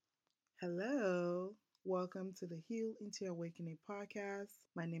Hello, welcome to the Heal into Your Awakening podcast.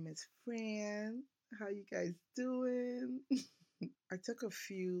 My name is Fran. How you guys doing? I took a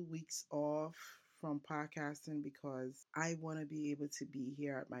few weeks off from podcasting because I want to be able to be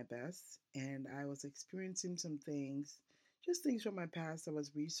here at my best, and I was experiencing some things, just things from my past that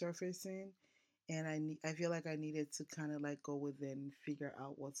was resurfacing, and I feel like I needed to kind of like go within, figure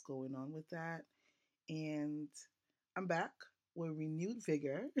out what's going on with that, and I'm back with renewed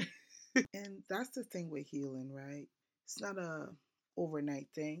vigor. And that's the thing with healing, right? It's not a overnight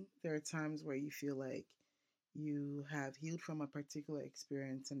thing. There are times where you feel like you have healed from a particular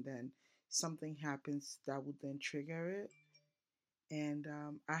experience and then something happens that would then trigger it. And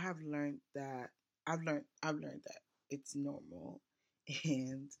I have learned that I've learned that it's normal.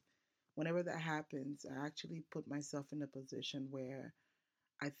 And whenever that happens, I actually put myself in a position where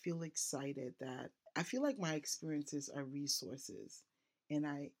I feel excited that I feel like my experiences are resources. And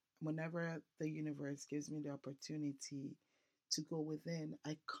whenever the universe gives me the opportunity to go within,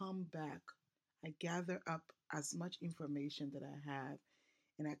 I come back, I gather up as much information that I have,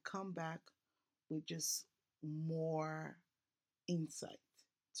 and I come back with just more insight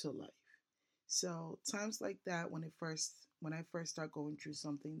to life. So times like that, when I first start going through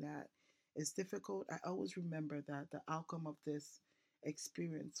something that is difficult, I always remember that the outcome of this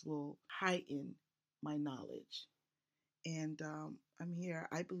experience will heighten my knowledge. And I'm here.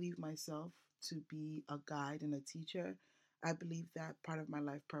 I believe myself to be a guide and a teacher. I believe that part of my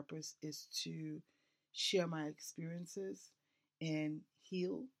life purpose is to share my experiences and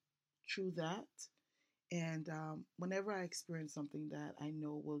heal through that. And whenever I experience something that I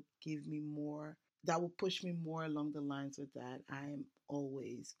know will give me more, that will push me more along the lines with that, I am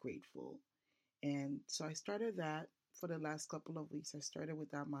always grateful. And so I started that for the last couple of weeks. I started with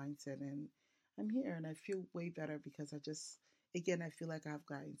that mindset, and I'm here and I feel way better because again, I feel like I've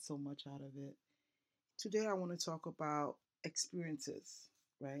gotten so much out of it. Today, I want to talk about experiences,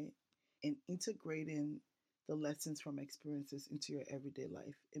 right? And integrating the lessons from experiences into your everyday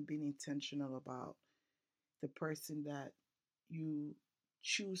life and being intentional about the person that you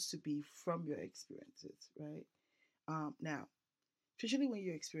choose to be from your experiences, right? Now, especially when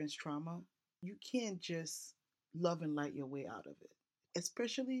you experience trauma, you can't just love and light your way out of it.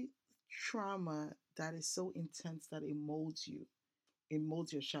 Especially trauma that is so intense that it molds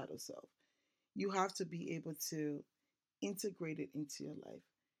your shadow self. You have to be able to integrate it into your life,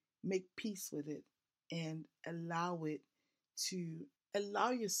 make peace with it, and to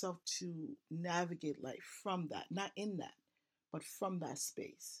allow yourself to navigate life from that, not in that, but from that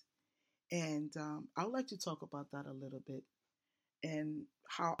space. And I would like to talk about that a little bit and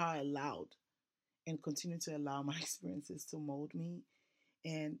how I allowed and continue to allow my experiences to mold me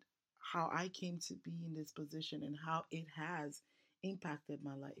and how I came to be in this position and how it has impacted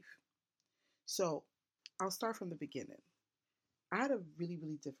my life. So I'll start from the beginning. I had a really,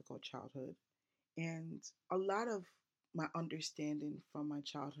 really difficult childhood, and a lot of my understanding from my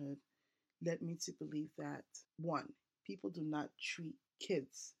childhood led me to believe that one, people do not treat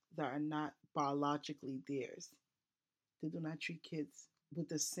kids that are not biologically theirs. They do not treat kids with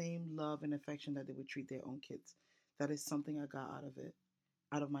the same love and affection that they would treat their own kids. That is something I got out of it,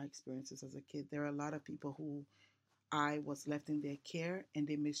 out of my experiences as a kid. There are a lot of people who I was left in their care and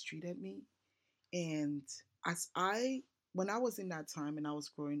they mistreated me. And as I, when I was in that time and I was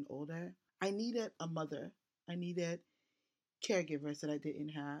growing older, I needed a mother. I needed caregivers that I didn't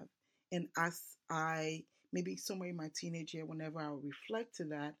have. And as I, maybe somewhere in my teenage year, whenever I would reflect to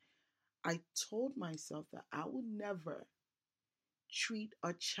that, I told myself that I would never treat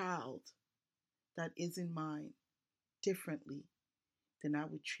a child that isn't mine differently than I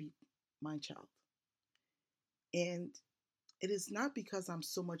would treat my child. And it is not because I'm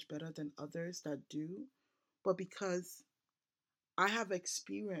so much better than others that do, but because I have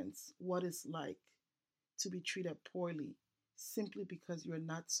experienced what it's like to be treated poorly simply because you're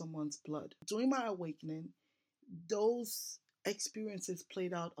not someone's blood. During my awakening, those experiences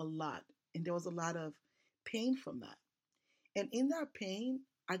played out a lot, and there was a lot of pain from that. And in that pain,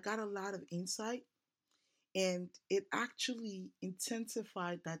 I got a lot of insight, and it actually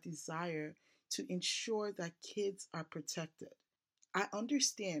intensified that desire to ensure that kids are protected. I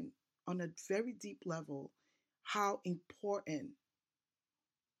understand on a very deep level how important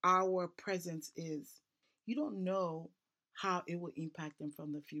our presence is. You don't know how it will impact them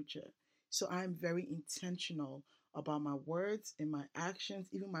from the future. So I'm very intentional about my words and my actions,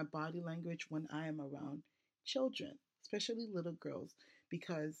 even my body language when I am around children, especially little girls,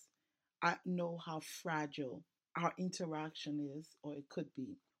 because I know how fragile our interaction is, or it could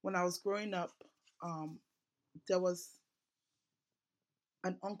be. When I was growing up, um, there was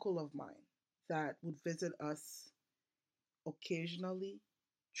an uncle of mine that would visit us occasionally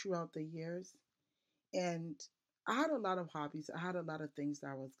throughout the years. And I had a lot of hobbies, I had a lot of things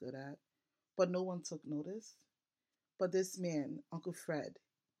that I was good at, but no one took notice. But this man, Uncle Fred,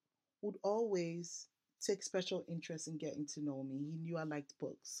 would always take special interest in getting to know me. He knew I liked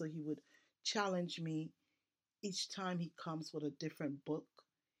books, so he would challenge me each time he comes with a different book,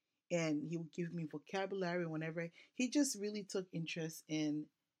 and he would give me vocabulary whenever. He just really took interest in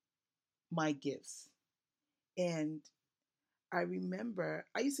my gifts. And I remember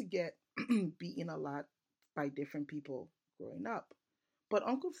I used to get beaten a lot by different people growing up. But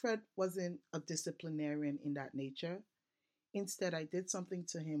Uncle Fred wasn't a disciplinarian in that nature. Instead, I did something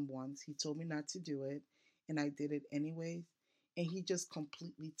to him once. He told me not to do it, and I did it anyways. And he just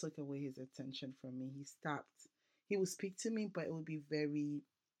completely took away his attention from me. He stopped. He would speak to me, but it would be very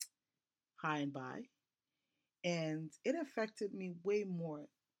high and by. And it affected me way more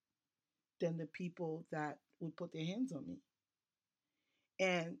than the people that would put their hands on me.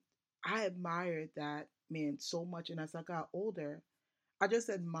 And I admired that man so much. And as I got older, I just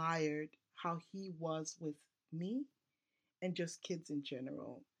admired how he was with me and just kids in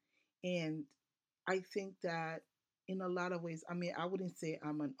general. And I think that in a lot of ways, I mean, I wouldn't say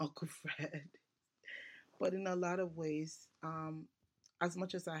I'm an Uncle Fred, but in a lot of ways, as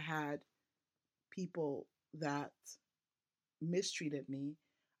much as I had people that mistreated me,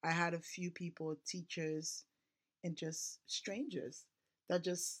 I had a few people, teachers, and just strangers that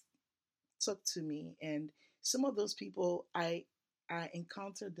just took to me. And some of those people, I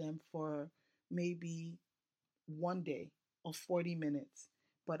encountered them for maybe one day or 40 minutes.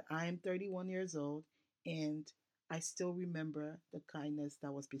 But I'm 31 years old, and I still remember the kindness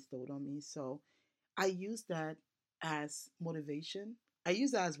that was bestowed on me. So I use that as motivation. I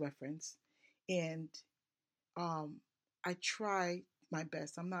use that as reference. And um, I try my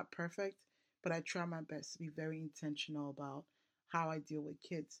best. I'm not perfect, but I try my best to be very intentional about how I deal with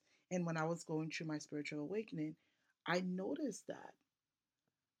kids. And when I was going through my spiritual awakening, I noticed that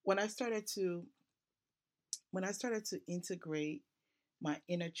when I started to when I started to integrate my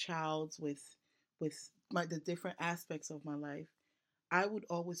inner child with my the different aspects of my life, I would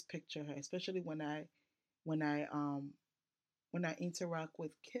always picture her, especially when I when I interact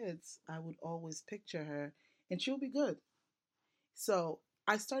with kids, I would always picture her and she'll be good. So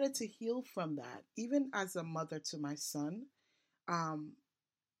I started to heal from that. Even as a mother to my son, um,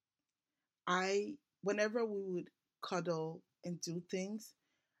 I whenever we would cuddle and do things,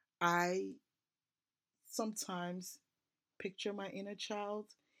 I sometimes picture my inner child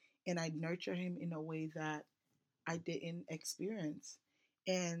and I nurture him in a way that I didn't experience.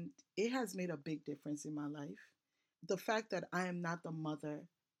 And it has made a big difference in my life. The fact that I am not the mother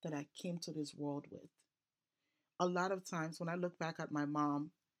that I came to this world with. A lot of times when I look back at my mom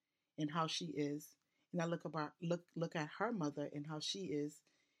and how she is, and I look at her mother and how she is,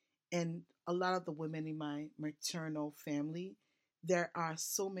 and a lot of the women in my maternal family, there are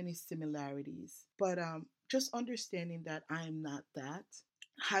so many similarities. But just understanding that I am not that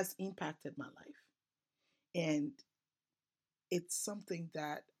has impacted my life. And it's something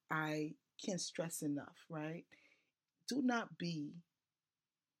that I can't stress enough, right? Do not be,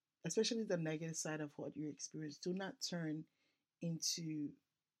 especially the negative side of what you experience, do not turn into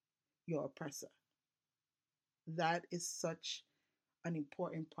your oppressor. That is such an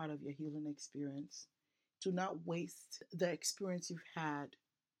important part of your healing experience. Do not waste the experience you've had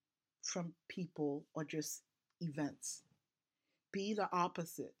from people or just events. Be the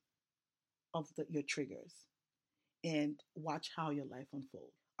opposite of your triggers and watch how your life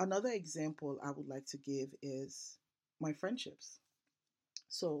unfolds. Another example I would like to give is my friendships.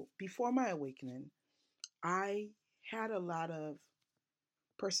 So before my awakening, I had a lot of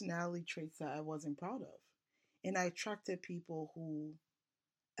personality traits that I wasn't proud of. And I attracted people who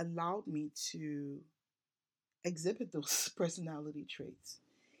allowed me to exhibit those personality traits.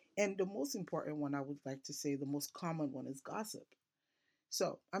 And the most important one, I would like to say, the most common one is gossip.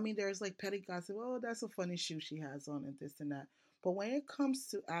 So, I mean, there's like petty gossip. Oh, that's a funny shoe she has on, and this and that. But when it comes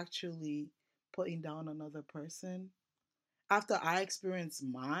to actually putting down another person, after I experienced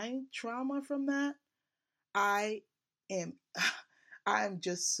my trauma from that, I am, I am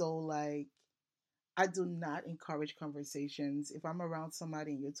just so like, I do not encourage conversations. If I'm around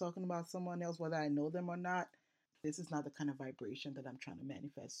somebody and you're talking about someone else, whether I know them or not, this is not the kind of vibration that I'm trying to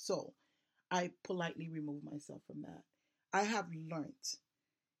manifest. So I politely remove myself from that. I have learned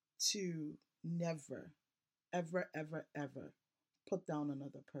to never, ever, ever, ever put down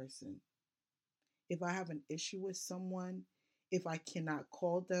another person. If I have an issue with someone, if I cannot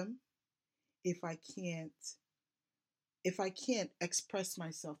call them, if I can't If I can't express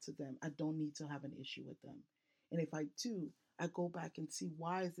myself to them, I don't need to have an issue with them. And if I do, I go back and see,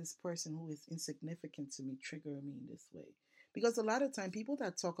 why is this person who is insignificant to me triggering me in this way? Because a lot of time, people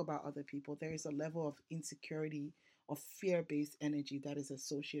that talk about other people, there is a level of insecurity or fear-based energy that is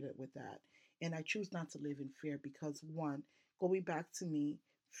associated with that. And I choose not to live in fear because, one, going back to me,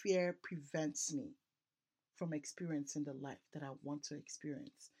 fear prevents me from experiencing the life that I want to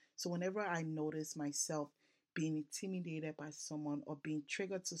experience. So whenever I notice myself being intimidated by someone or being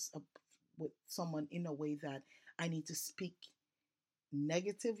triggered with someone in a way that I need to speak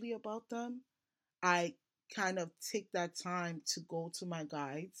negatively about them, I kind of take that time to go to my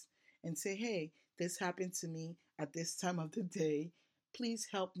guides and say, hey, this happened to me at this time of the day. Please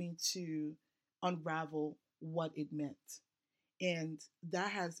help me to unravel what it meant. And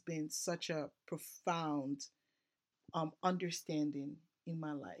that has been such a profound understanding in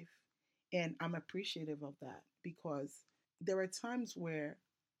my life. And I'm appreciative of that because there are times where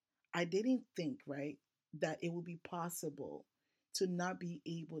I didn't think, right, that it would be possible to not be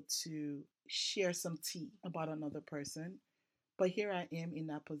able to share some tea about another person. But here I am in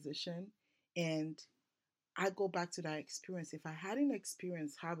that position. And I go back to that experience. If I hadn't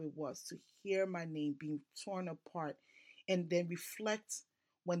experienced how it was to hear my name being torn apart and then reflect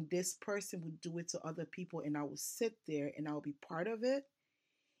when this person would do it to other people, and I would sit there and I would be part of it,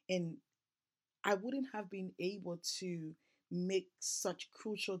 and I wouldn't have been able to make such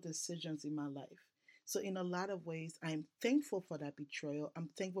crucial decisions in my life. So, in a lot of ways, I'm thankful for that betrayal. I'm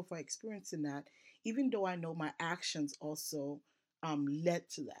thankful for experiencing that, even though I know my actions also led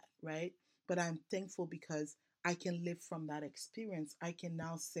to that, right? But I'm thankful because I can live from that experience. I can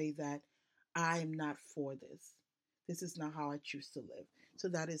now say that I am not for this. This is not how I choose to live. So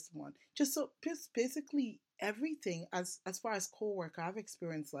that is one. Just basically everything as far as coworker, I've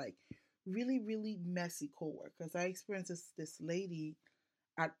experienced like really, really messy coworkers. I experienced this lady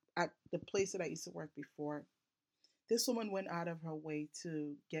at the place that I used to work before. This woman went out of her way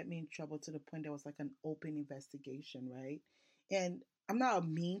to get me in trouble to the point there was like an open investigation, right? And I'm not a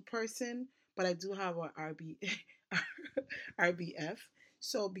mean person, but I do have a RBF.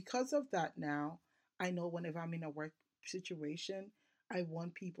 So because of that now, I know whenever I'm in a work situation, I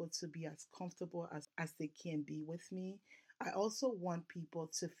want people to be as comfortable as they can be with me. I also want people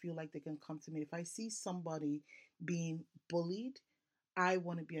to feel like they can come to me. If I see somebody being bullied, I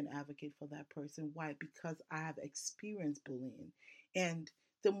want to be an advocate for that person. Why? Because I have experienced bullying. And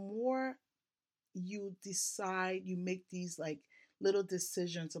the more you decide, you make these like little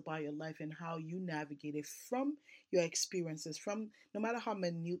decisions about your life and how you navigate it from your experiences, from no matter how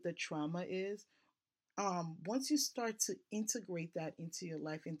minute the trauma is, once you start to integrate that into your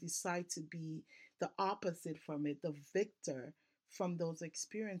life and decide to be the opposite from it, the victor from those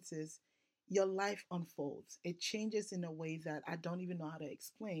experiences, your life unfolds. It changes in a way that I don't even know how to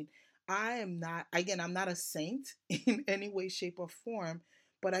explain. I am not, again, I'm not a saint in any way, shape, or form,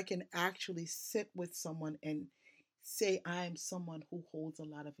 but I can actually sit with someone and say I am someone who holds a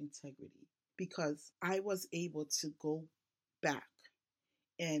lot of integrity because I was able to go back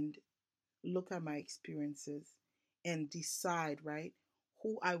and look at my experiences and decide, right,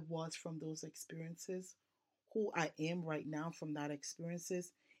 who I was from those experiences, who I am right now from that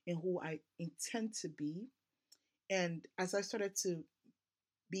experiences, and who I intend to be. And as I started to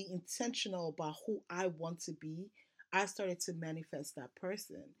be intentional about who I want to be, I started to manifest that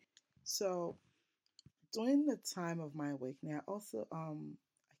person. So during the time of my awakening, I also I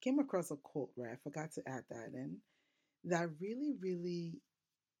came across a quote, right? I forgot to add that in. That really, really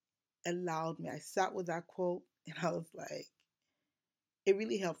allowed me. I sat with that quote and I was like, it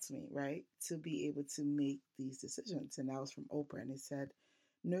really helped me, right, to be able to make these decisions. And that was from Oprah. And it said,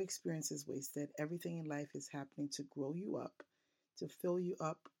 no experience is wasted. Everything in life is happening to grow you up, to fill you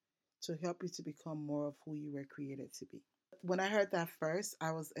up, to help you to become more of who you were created to be. When I heard that first,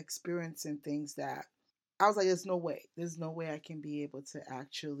 I was experiencing things that I was like, there's no way. There's no way I can be able to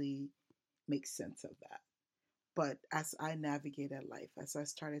actually make sense of that. But as I navigated life, as I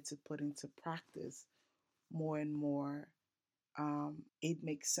started to put into practice more and more, it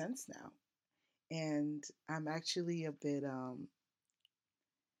makes sense now. And I'm actually a bit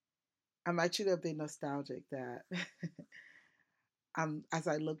nostalgic that as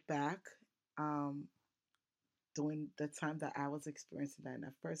I look back, um, during the time that I was experiencing that and I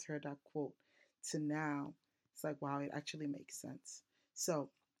first heard that quote to now, it's like, wow, it actually makes sense. So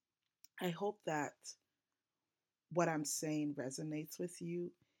I hope that what I'm saying resonates with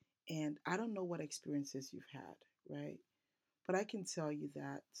you. And I don't know what experiences you've had, right? But I can tell you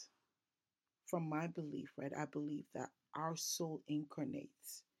that from my belief, right, I believe that our soul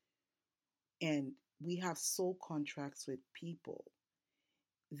incarnates and we have soul contracts with people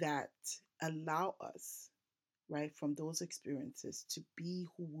that allow us, right, from those experiences to be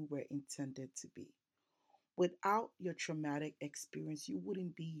who we were intended to be. Without your traumatic experience, you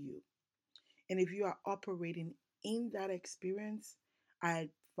wouldn't be you. And if you are operating in that experience, I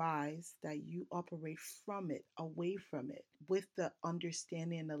advise that you operate from it, away from it, with the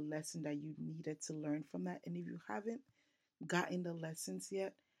understanding and the lesson that you needed to learn from that. And if you haven't gotten the lessons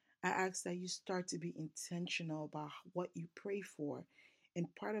yet, I ask that you start to be intentional about what you pray for. And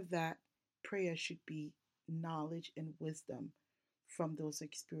part of that prayer should be knowledge and wisdom from those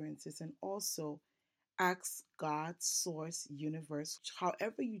experiences. And also ask God, source, universe,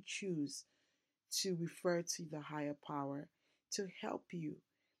 however you choose to refer to the higher power to help you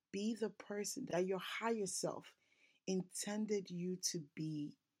be the person that your higher self intended you to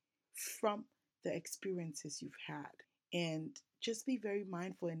be from the experiences you've had. And just be very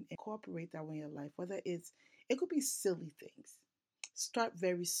mindful and incorporate that in your life, whether it could be silly things. Start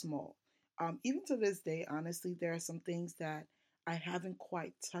very small. Even to this day, honestly, there are some things that I haven't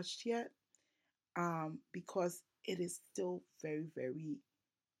quite touched yet, because it is still very, very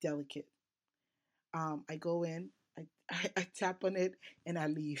delicate. I go in, I tap on it, and I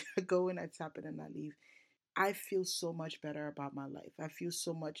leave. I go in, I tap it, and I leave. I feel so much better about my life. I feel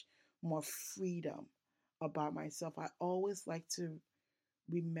so much more freedom about myself. I always like to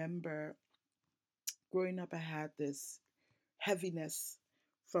remember growing up, I had this heaviness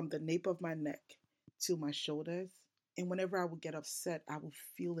from the nape of my neck to my shoulders. And whenever I would get upset, I would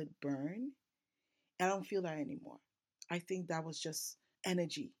feel it burn. I don't feel that anymore. I think that was just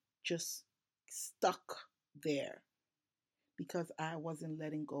energy, just stuck there because I wasn't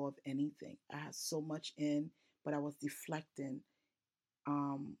letting go of anything. I had so much in, but I was deflecting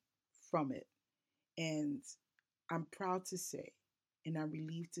um, from it. And I'm proud to say, and I'm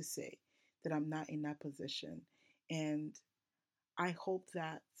relieved to say, that I'm not in that position. And I hope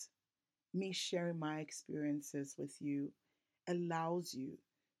that me sharing my experiences with you allows you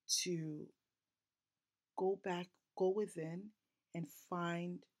to go back, go within, and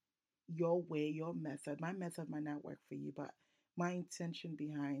find your way, your method. My method might not work for you, but my intention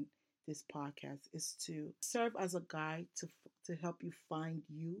behind this podcast is to serve as a guide to help you find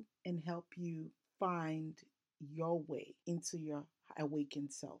you and help you find your way into your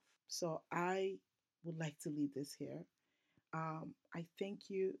awakened self. So I would like to leave this here. I thank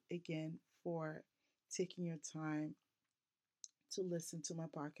you again for taking your time to listen to my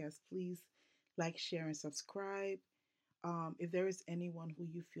podcast. Please like, share, and subscribe. If there is anyone who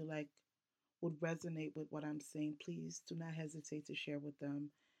you feel like would resonate with what I'm saying, please do not hesitate to share with them.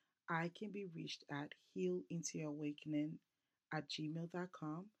 I can be reached at healintoyourawakening at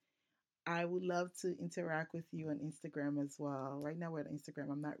gmail.com. I would love to interact with you on Instagram as well. Right now we're on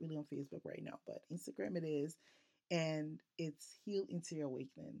Instagram. I'm not really on Facebook right now, but Instagram it is. And it's Heal Into Your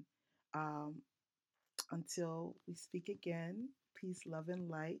Awakening. Um, until we speak again, peace, love, and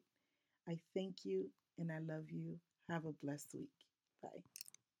light. I thank you and I love you. Have a blessed week. Bye.